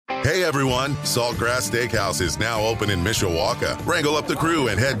Hey everyone, Saltgrass Steakhouse is now open in Mishawaka. Wrangle up the crew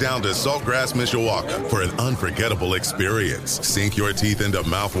and head down to Saltgrass Mishawaka for an unforgettable experience. Sink your teeth into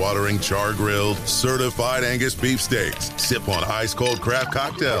mouth-watering char-grilled, certified Angus beef steaks. Sip on ice-cold craft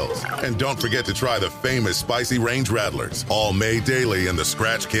cocktails. And don't forget to try the famous spicy range rattlers, all made daily in the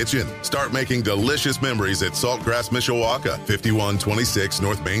Scratch Kitchen. Start making delicious memories at Saltgrass Mishawaka, 5126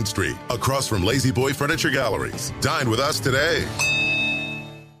 North Main Street, across from Lazy Boy Furniture Galleries. Dine with us today.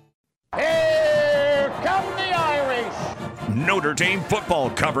 Here come the Irish! Notre Dame football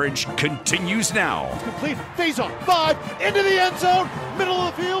coverage continues now. Complete, face on, 5, into the end zone, middle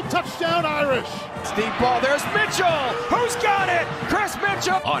of the field, touchdown Irish! Deep ball, there's Mitchell! Who's got it? Chris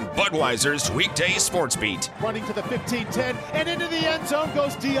Mitchell! On Budweiser's Weekday Sports Beat. Running to the 15-10, and into the end zone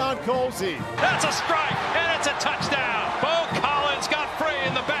goes Deion Colsey. That's a strike, and it's a touchdown! Bo Collins got free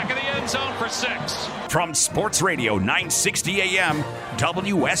in the back of the end zone for 6. From Sports Radio 960 AM,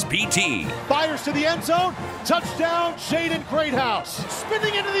 WSBT. Fires to the end zone, touchdown Shaden Greathouse.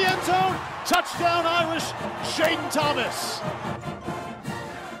 Spinning into the end zone, touchdown Irish, Shaden Thomas.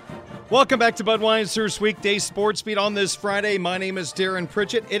 Welcome back to Budweiser's Weekday Sports Beat on this Friday. My name is Darren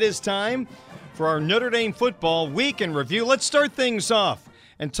Pritchett. It is time for our Notre Dame football week in review. Let's start things off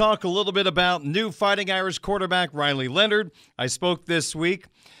and talk a little bit about new Fighting Irish quarterback Riley Leonard. I spoke this week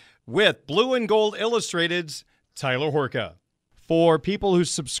with Blue and Gold Illustrated's Tyler Horka. For people who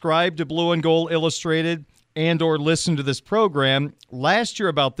subscribe to Blue and Gold Illustrated and or listen to this program, last year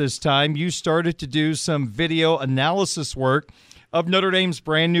about this time, you started to do some video analysis work of Notre Dame's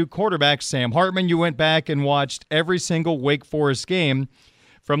brand new quarterback, Sam Hartman. You went back and watched every single Wake Forest game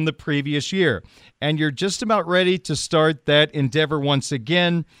from the previous year. And you're just about ready to start that endeavor once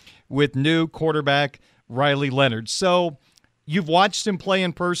again with new quarterback Riley Leonard. So you've watched him play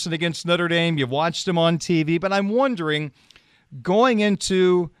in person against Notre Dame. You've watched him on TV. But I'm wondering, going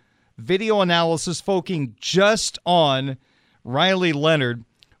into video analysis focusing just on Riley Leonard,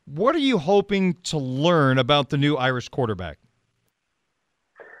 what are you hoping to learn about the new Irish quarterback?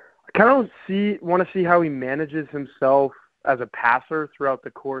 I kind of want to see how he manages himself as a passer throughout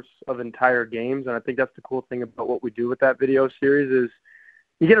the course of entire games, and I think that's the cool thing about what we do with that video series is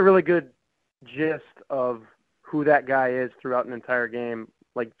you get a really good gist of who that guy is throughout an entire game.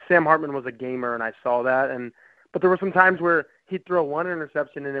 Like Sam Hartman was a gamer, and I saw that, but there were some times where he'd throw one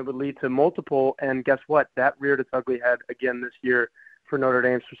interception and it would lead to multiple, and guess what? That reared its ugly head again this year for Notre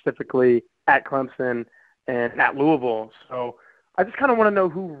Dame, specifically at Clemson and at Louisville. So I just kind of want to know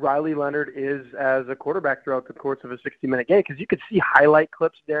who Riley Leonard is as a quarterback throughout the course of a 60-minute game, because you could see highlight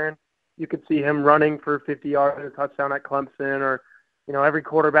clips, Darren. You could see him running for 50 yards and a touchdown at Clemson, or, you know, every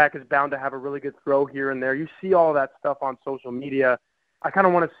quarterback is bound to have a really good throw here and there. You see all that stuff on social media. I kind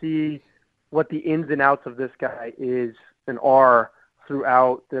of want to see what the ins and outs of this guy is and are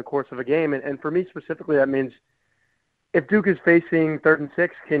throughout the course of a game. And for me specifically, that means if Duke is facing 3rd and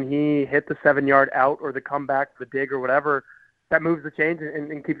 6, can he hit the 7-yard out or the comeback, the dig or whatever? That moves the chains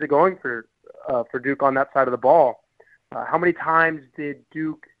and keeps it going for Duke on that side of the ball. How many times did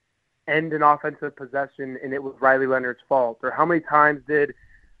Duke end an offensive possession and it was Riley Leonard's fault? Or how many times did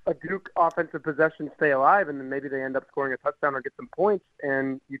a Duke offensive possession stay alive and then maybe they end up scoring a touchdown or get some points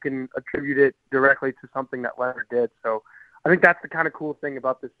and you can attribute it directly to something that Leonard did? So I think that's the kind of cool thing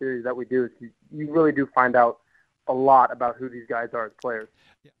about this series that we do is you really do find out a lot about who these guys are as players.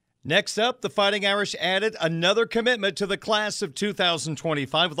 Next up, the Fighting Irish added another commitment to the class of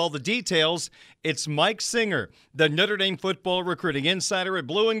 2025. With all the details, it's Mike Singer, the Notre Dame football recruiting insider at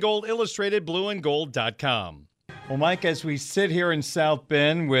Blue and Gold Illustrated, blueandgold.com. Well, Mike, as we sit here in South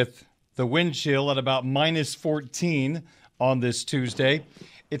Bend with the wind chill at about minus 14 on this Tuesday,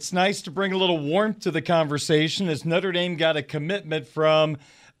 it's nice to bring a little warmth to the conversation as Notre Dame got a commitment from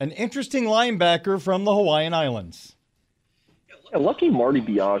an interesting linebacker from the Hawaiian Islands. Lucky Marty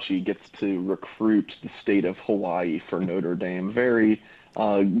Biaggi gets to recruit the state of Hawaii for Notre Dame. Very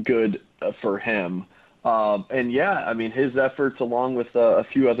good for him. And, yeah, I mean, his efforts along with a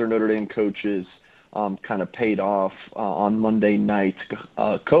few other Notre Dame coaches kind of paid off on Monday night.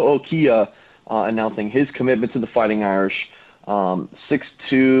 Ko'okia announcing his commitment to the Fighting Irish,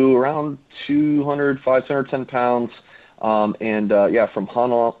 6'2", around 510 pounds. From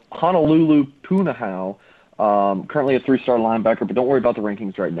Honolulu, Punahou. Currently a 3-star linebacker, but don't worry about the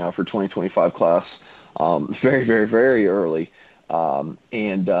rankings right now for 2025 class. Very, very, very early. So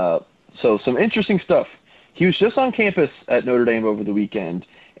some interesting stuff. He was just on campus at Notre Dame over the weekend,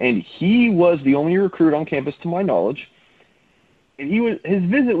 and he was the only recruit on campus to my knowledge. And his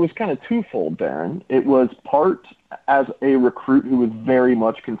visit was kind of twofold, Darren. It was part as a recruit who was very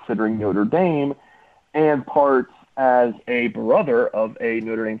much considering Notre Dame, and part as a brother of a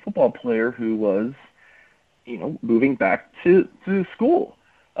Notre Dame football player who was, moving back to school.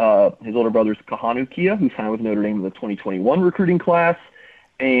 His older brother is Kahanu Kia, who signed with Notre Dame in the 2021 recruiting class,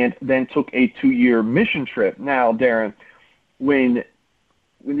 and then took a 2-year mission trip. Now, Darren, when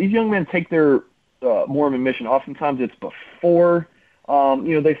these young men take their Mormon mission, oftentimes it's before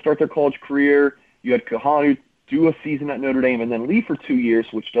they start their college career. You had Kahanu do a season at Notre Dame and then leave for 2 years,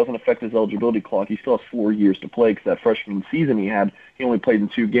 which doesn't affect his eligibility clock. He still has 4 years to play because that freshman season he only played in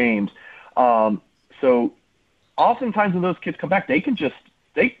 2 games. So oftentimes when those kids come back, they can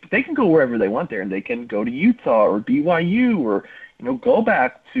go wherever they want there, and they can go to Utah or BYU or go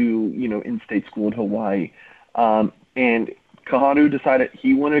back to in-state school in Hawaii. And Kahanu decided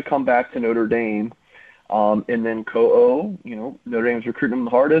he wanted to come back to Notre Dame. And then Ko'o, Notre Dame's recruiting him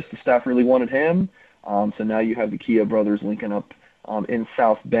the hardest. The staff really wanted him. So now you have the Kia brothers linking up in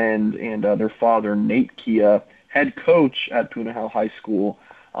South Bend, and their father, Nate Kia, head coach at Punahou High School,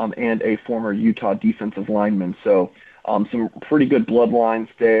 and a former Utah defensive lineman. So some pretty good bloodlines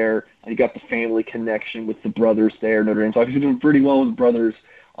there. You got the family connection with the brothers there. Notre Dame's obviously doing pretty well with brothers,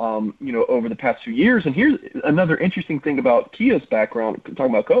 over the past few years. And here's another interesting thing about Kia's background,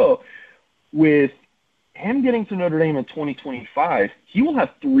 talking about Ko'o, with him getting to Notre Dame in 2025, he will have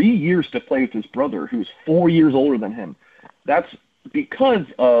 3 years to play with his brother, who's 4 years older than him. That's because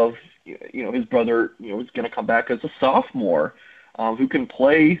of, his brother, is going to come back as a sophomore, who can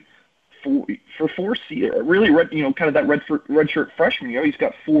play for 4 seasons. Really, kind of that redshirt freshman. He's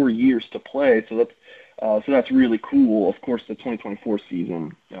got 4 years to play, so that's really cool. Of course, the 2024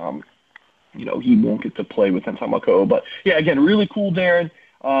 season, he won't get to play with him. Talking about Ko'o, but yeah, again, really cool, Darren.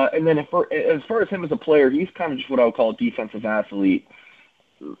 And then as far as him as a player, he's kind of just what I would call a defensive athlete.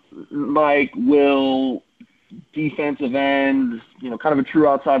 Mike, Will, defensive end, kind of a true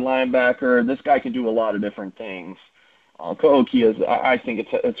outside linebacker. This guy can do a lot of different things. Ko'o Kia, I think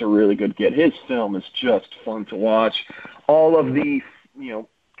it's a really good get. His film is just fun to watch. All of the,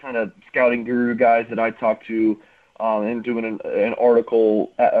 kind of scouting guru guys that I talked to and doing an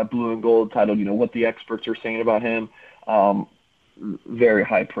article at Blue and Gold titled, What the Experts Are Saying About Him, very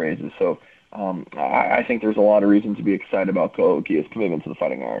high praises. So I think there's a lot of reason to be excited about Ko'o Kia's commitment to the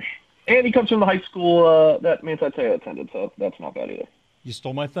Fighting Irish. And he comes from the high school that Manti Te'o attended, so that's not bad either. You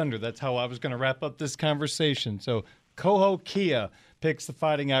stole my thunder. That's how I was going to wrap up this conversation. So Ko'o Kia picks the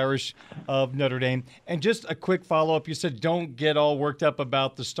Fighting Irish of Notre Dame. And just a quick follow-up. You said don't get all worked up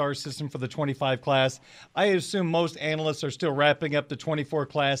about the star system for the 25 class. I assume most analysts are still wrapping up the 24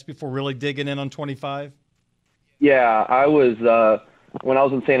 class before really digging in on 25? Yeah, I was when I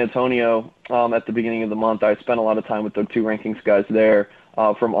was in San Antonio at the beginning of the month, I spent a lot of time with the 2 rankings guys there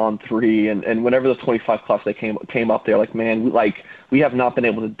from On3, and whenever the 25 class they came up there, like, man, we have not been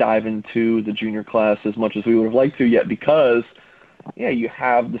able to dive into the junior class as much as we would have liked to yet because, yeah, you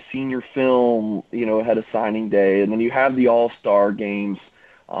have the senior film, ahead of signing day, and then you have the All-Star games.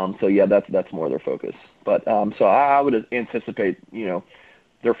 So yeah, that's more their focus. But so I would anticipate,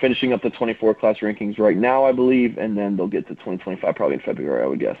 they're finishing up the 24 class rankings right now, I believe, and then they'll get to 2025 probably in February, I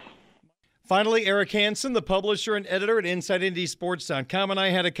would guess. Finally, Eric Hansen, the publisher and editor at InsideIndySports.com, and I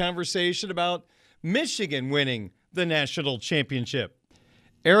had a conversation about Michigan winning the national championship.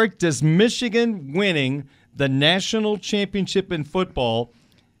 Eric, does Michigan winning the national championship in football,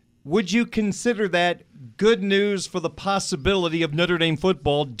 would you consider that good news for the possibility of Notre Dame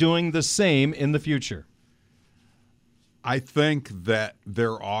football doing the same in the future? I think that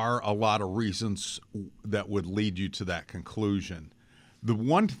there are a lot of reasons that would lead you to that conclusion. The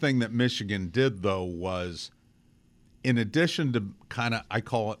one thing that Michigan did, though, was in addition to kind of, I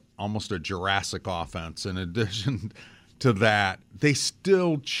call it almost a Jurassic offense, in addition to that, they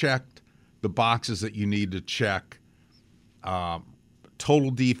still checked the boxes that you need to check.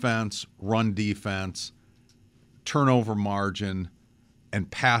 Total defense, run defense, turnover margin, and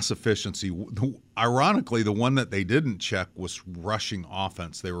pass efficiency. Ironically, the one that they didn't check was rushing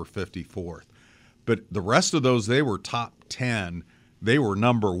offense. They were 54th. But the rest of those, they were top 10. They were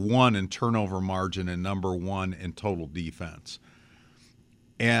number 1 in turnover margin and number 1 in total defense.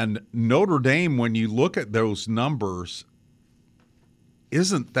 And Notre Dame, when you look at those numbers,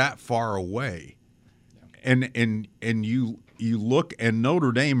 isn't that far away. And you look, and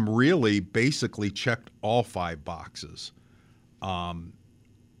Notre Dame really basically checked all 5 boxes.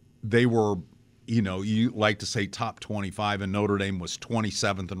 They were, you like to say top 25, and Notre Dame was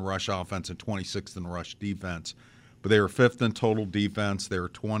 27th in rush offense and 26th in rush defense. But they were 5th in total defense. They were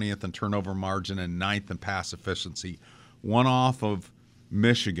 20th in turnover margin and 9th in pass efficiency, one off of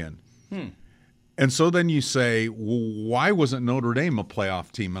Michigan. And so then you say, well, why wasn't Notre Dame a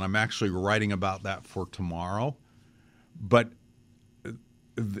playoff team? And I'm actually writing about that for tomorrow. But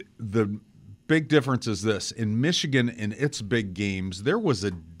the big difference is this. In Michigan, in its big games, there was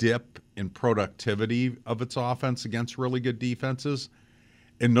a dip in productivity of its offense against really good defenses.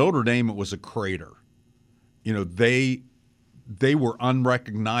 In Notre Dame, it was a crater. You know, they were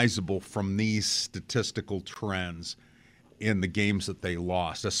unrecognizable from these statistical trends in the games that they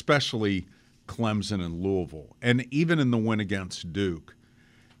lost, especially Clemson and Louisville, and even in the win against Duke.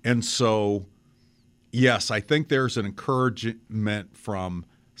 And so, yes, I think there's an encouragement from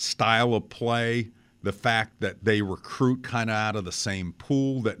style of play, the fact that they recruit kind of out of the same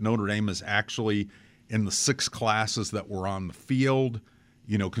pool, that Notre Dame is actually in the 6 classes that were on the field,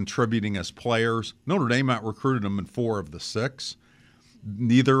 you know, contributing as players. Notre Dame out-recruited them in 4 of the 6.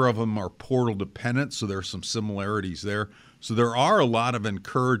 Neither of them are portal dependent, so there's some similarities there. So there are a lot of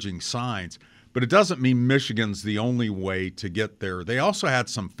encouraging signs, but it doesn't mean Michigan's the only way to get there. They also had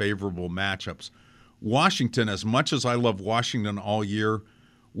some favorable matchups. Washington, as much as I love Washington all year,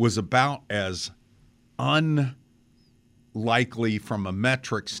 was about as unlikely from a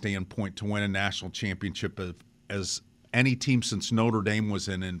metric standpoint to win a national championship as any team since Notre Dame was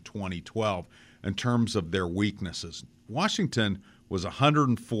in 2012 in terms of their weaknesses. Washington was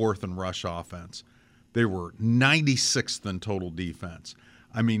 104th in rush offense. They were 96th in total defense.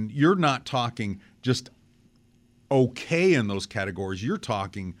 I mean, you're not talking just okay in those categories. You're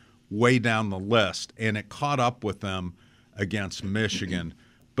talking way down the list, and it caught up with them against Michigan.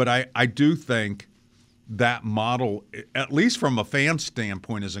 But I do think that model, at least from a fan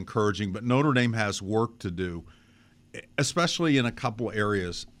standpoint, is encouraging, but Notre Dame has work to do, especially in a couple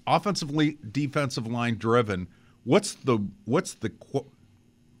areas. Offensively, defensive line driven. What's the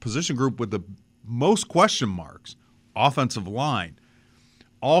position group with the most question marks? Offensive line.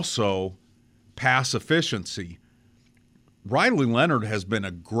 Also, pass efficiency. Riley Leonard has been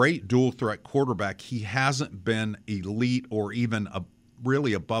a great dual threat quarterback. He hasn't been elite or even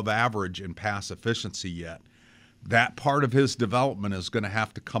really above average in pass efficiency yet. That part of his development is going to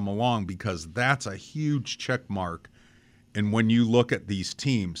have to come along because that's a huge check mark. And when you look at these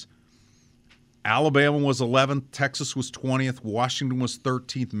teams, Alabama was 11th, Texas was 20th, Washington was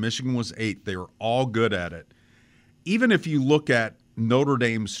 13th, Michigan was 8th. They were all good at it. Even if you look at Notre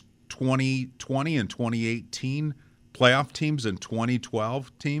Dame's 2020 and 2018 playoff teams and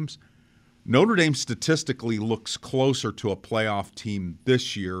 2012 teams, Notre Dame statistically looks closer to a playoff team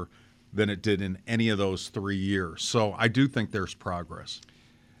this year than it did in any of those 3 years. So I do think there's progress.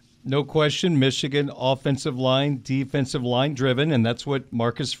 No question, Michigan offensive line, defensive line driven, and that's what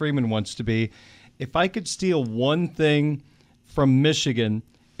Marcus Freeman wants to be. If I could steal one thing from Michigan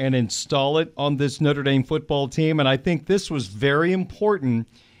and install it on this Notre Dame football team, and I think this was very important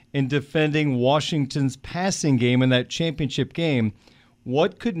in defending Washington's passing game in that championship game,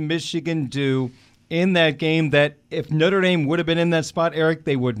 what could Michigan do in that game that if Notre Dame would have been in that spot, Eric,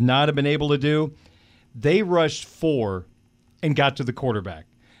 they would not have been able to do? They rushed 4 and got to the quarterback,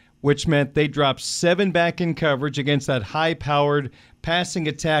 which meant they dropped 7 back in coverage against that high-powered passing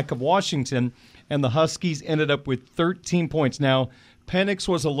attack of Washington, and the Huskies ended up with 13 points. Now, Penix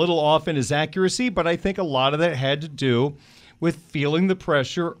was a little off in his accuracy, but I think a lot of that had to do with feeling the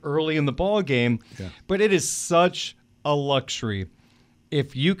pressure early in the ball game. Yeah. But it is such a luxury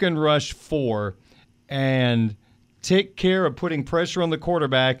if you can rush 4 and take care of putting pressure on the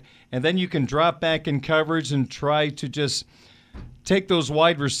quarterback, and then you can drop back in coverage and try to just take those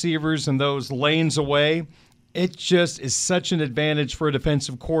wide receivers and those lanes away. It just is such an advantage for a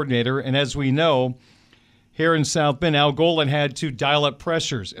defensive coordinator. And as we know, here in South Bend, Al Golden had to dial up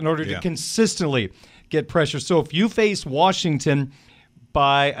pressures in order to consistently get pressure. So if you face Washington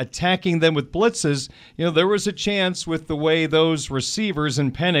by attacking them with blitzes, you know, there was a chance with the way those receivers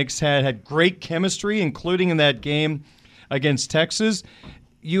and Penix had great chemistry, including in that game against Texas.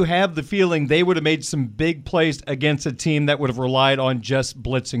 You have the feeling they would have made some big plays against a team that would have relied on just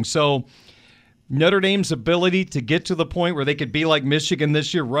blitzing. So Notre Dame's ability to get to the point where they could be like Michigan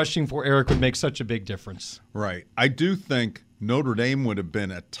this year, rushing for Eric, would make such a big difference. Right. I do think Notre Dame would have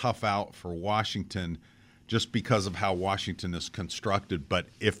been a tough out for Washington just because of how Washington is constructed. But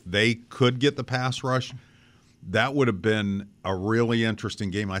if they could get the pass rush, that would have been a really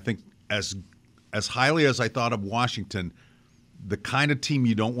interesting game. I think as highly as I thought of Washington, the kind of team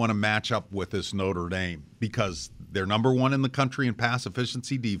you don't want to match up with is Notre Dame because they're number 1 in the country in pass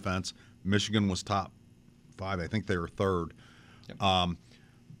efficiency defense. Michigan was top 5. I think they were 3rd. Yep.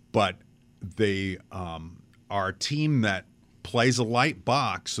 But they are a team that plays a light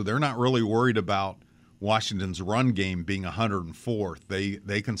box, so they're not really worried about Washington's run game being 104th.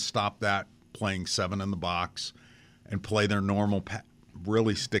 They can stop that playing 7 in the box and play their normal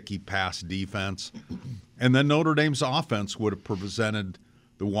really sticky pass defense. And then Notre Dame's offense would have presented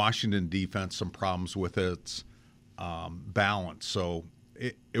the Washington defense some problems with its balance. So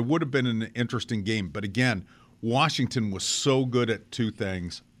it would have been an interesting game. But again, Washington was so good at two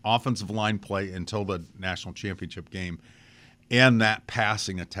things: offensive line play until the national championship game, and that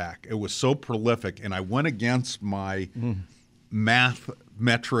passing attack. It was so prolific, and I went against my math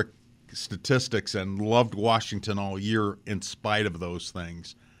metric statistics and loved Washington all year in spite of those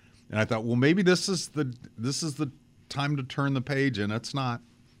things. And I thought, well, maybe this is the time to turn the page, and it's not.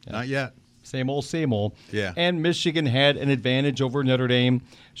 Yeah. Not yet. Same old, same old. Yeah. And Michigan had an advantage over Notre Dame.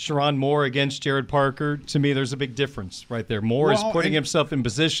 Sherrone Moore against Jared Parker. To me, there's a big difference right there. Moore is putting himself in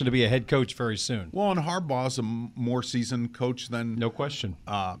position to be a head coach very soon. Well, and Harbaugh's a more seasoned coach than no question.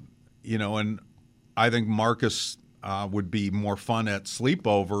 And I think Marcus would be more fun at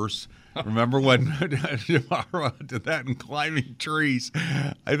sleepovers. Remember when Harbaugh did that in climbing trees?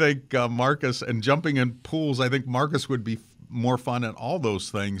 I think Marcus and jumping in pools. I think Marcus would be more fun at all those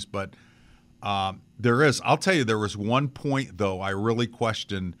things, but. I'll tell you, there was one point, though, I really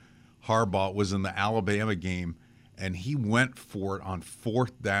questioned Harbaugh. It was in the Alabama game, and he went for it on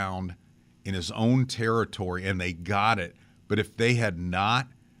fourth down in his own territory, and they got it. But if they had not,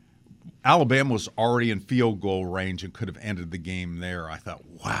 Alabama was already in field goal range and could have ended the game there. I thought,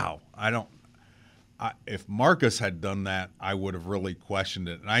 wow, if Marcus had done that, I would have really questioned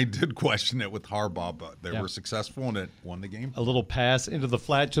it. And I did question it with Harbaugh, but they were successful and it won the game. A little pass into the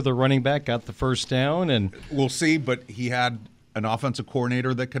flat to the running back, got the first down. And we'll see, but he had an offensive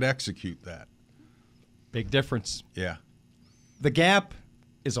coordinator that could execute that. Big difference. Yeah. The gap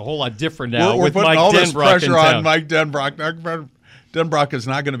is a whole lot different now we're with putting Mike all Denbrock this pressure in on town. Mike Denbrock. Denbrock is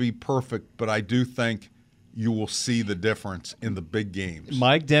not going to be perfect, but I do think you will see the difference in the big games.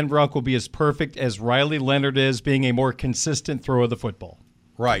 Mike Denbrock will be as perfect as Riley Leonard is, being a more consistent thrower of the football.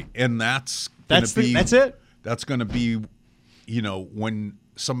 Right, and that's it. That's going to be, when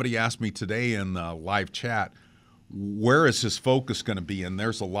somebody asked me today in the live chat, where is his focus going to be? And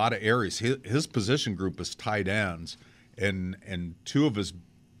there's a lot of areas. His position group is tight ends, and two of his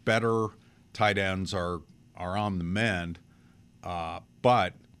better tight ends are on the mend,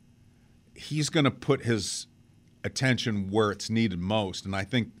 but he's going to put his attention where it's needed most. And I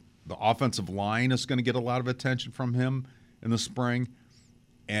think the offensive line is going to get a lot of attention from him in the spring,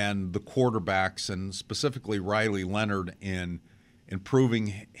 and the quarterbacks, and specifically Riley Leonard, in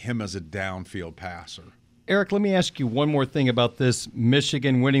improving him as a downfield passer. Eric, let me ask you one more thing about this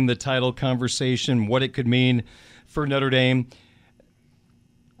Michigan winning the title conversation, what it could mean for Notre Dame.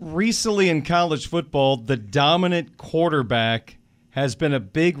 Recently in college football, the dominant quarterback has been a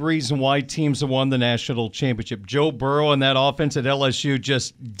big reason why teams have won the national championship. Joe Burrow and that offense at LSU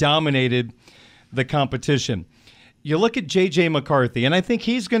just dominated the competition. You look at J.J. McCarthy, and I think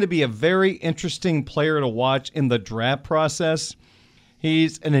he's going to be a very interesting player to watch in the draft process.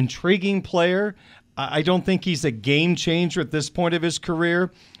 He's an intriguing player. I don't think he's a game changer at this point of his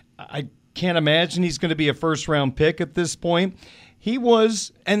career. I can't imagine he's going to be a first-round pick at this point. He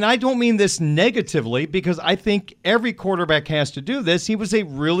was, and I don't mean this negatively because I think every quarterback has to do this, he was a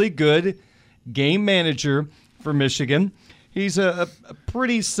really good game manager for Michigan. He's a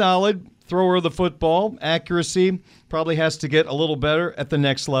pretty solid thrower of the football. Accuracy probably has to get a little better at the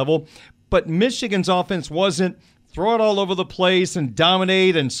next level. But Michigan's offense wasn't throw it all over the place and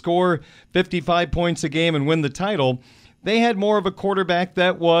dominate and score 55 points a game and win the title. They had more of a quarterback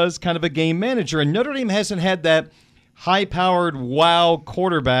that was kind of a game manager. And Notre Dame hasn't had that high-powered, wow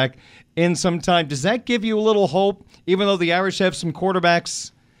quarterback in some time. Does that give you a little hope, even though the Irish have some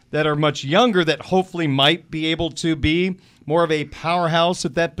quarterbacks that are much younger that hopefully might be able to be more of a powerhouse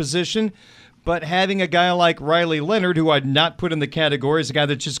at that position? But having a guy like Riley Leonard, who I'd not put in the category as a guy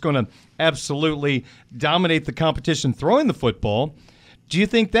that's just going to absolutely dominate the competition throwing the football, do you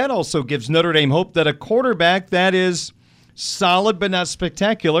think that also gives Notre Dame hope that a quarterback that is solid but not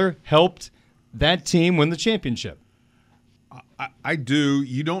spectacular helped that team win the championship? I do.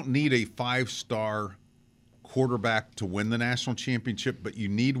 You don't need a five-star quarterback to win the national championship, but you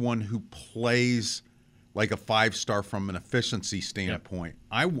need one who plays like a five-star from an efficiency standpoint.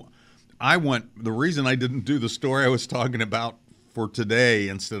 Yep. The reason I didn't do the story I was talking about for today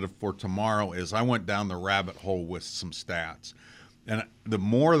instead of for tomorrow is I went down the rabbit hole with some stats. And the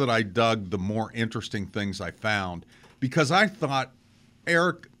more that I dug, the more interesting things I found. Because I thought,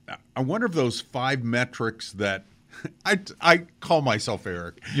 Eric, I wonder if those 5 metrics that I call myself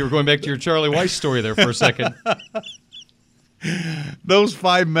Eric. You were going back to your Charlie Weiss story there for a second. Those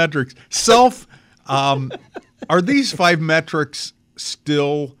 5 metrics. Are these 5 metrics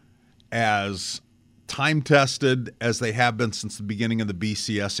still as time-tested as they have been since the beginning of the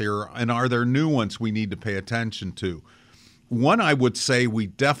BCS era? And are there new ones we need to pay attention to? One I would say we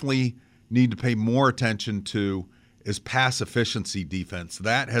definitely need to pay more attention to is pass efficiency defense.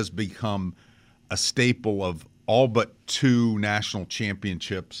 That has become a staple of all but 2 national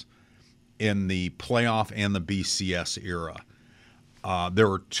championships in the playoff and the BCS era. There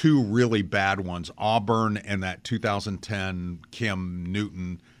were 2 really bad ones. Auburn and that 2010 Cam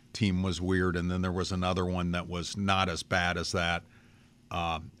Newton team was weird, and then there was another one that was not as bad as that.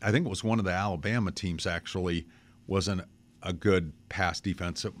 I think it was one of the Alabama teams actually wasn't a good pass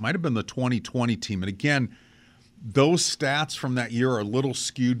defense. It might have been the 2020 team. And again, those stats from that year are a little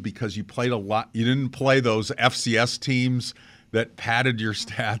skewed because you played a lot. You didn't play those FCS teams that padded your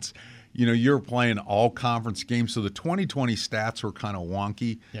stats. You know, you're playing all conference games, so the 2020 stats were kind of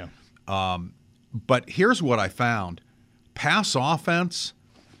wonky. Yeah. But here's what I found. Pass offense,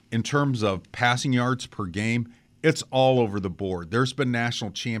 in terms of passing yards per game, it's all over the board. There's been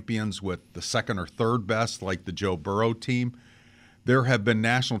national champions with the second or third best, like the Joe Burrow team. There have been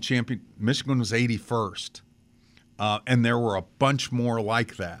national champions. Michigan was 81st, and there were a bunch more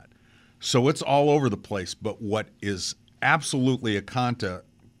like that. So it's all over the place. But what is absolutely a constant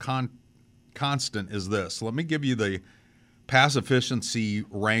is this. Let me give you the pass efficiency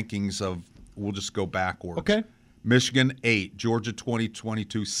rankings of, we'll just go backwards. Okay. Michigan, 8. Georgia,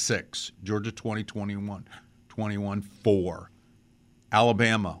 2022, 6. Georgia, 2021, 4.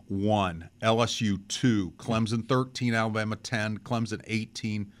 Alabama, 1. LSU, 2. Clemson, 13. Alabama, 10. Clemson,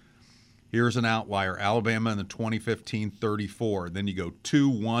 18. Here's an outlier. Alabama in the 2015, 34. Then you go 2,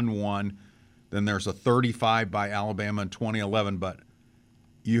 1, 1. Then there's a 35 by Alabama in 2011. But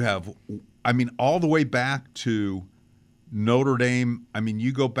you have, all the way back to Notre Dame.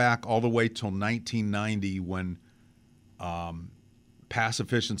 You go back all the way till 1990 when pass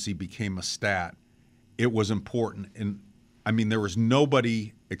efficiency became a stat. It was important. And, there was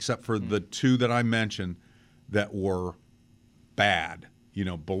nobody except for the 2 that I mentioned that were bad,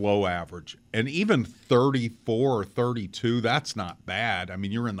 below average. And even 34 or 32, that's not bad.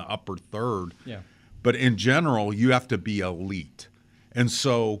 You're in the upper third. Yeah. But in general, you have to be elite. And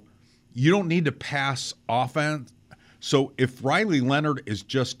so you don't need to pass offense. So if Riley Leonard is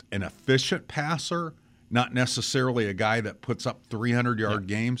just an efficient passer, not necessarily a guy that puts up 300-yard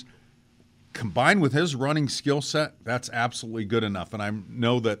games, combined with his running skill set, that's absolutely good enough. And I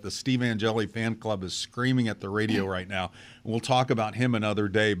know that the Steve Angeli fan club is screaming at the radio right now. We'll talk about him another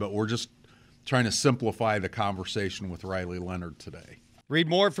day, but we're just trying to simplify the conversation with Riley Leonard today. Read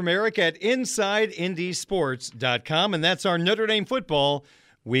more from Eric at InsideIndySports.com, and that's our Notre Dame football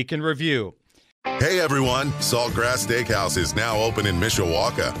week in review. Hey everyone, Saltgrass Steakhouse is now open in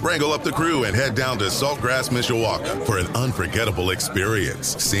Mishawaka. Wrangle up the crew and head down to Saltgrass Mishawaka for an unforgettable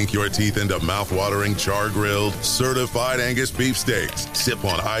experience. Sink your teeth into mouth-watering char-grilled, certified Angus beef steaks. Sip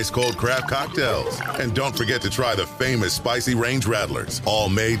on ice-cold craft cocktails. And don't forget to try the famous spicy range rattlers, all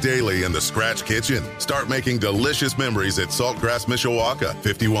made daily in the Scratch Kitchen. Start making delicious memories at Saltgrass Mishawaka,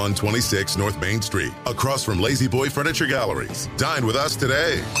 5126 North Main Street, across from Lazy Boy Furniture Galleries. Dine with us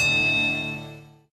today.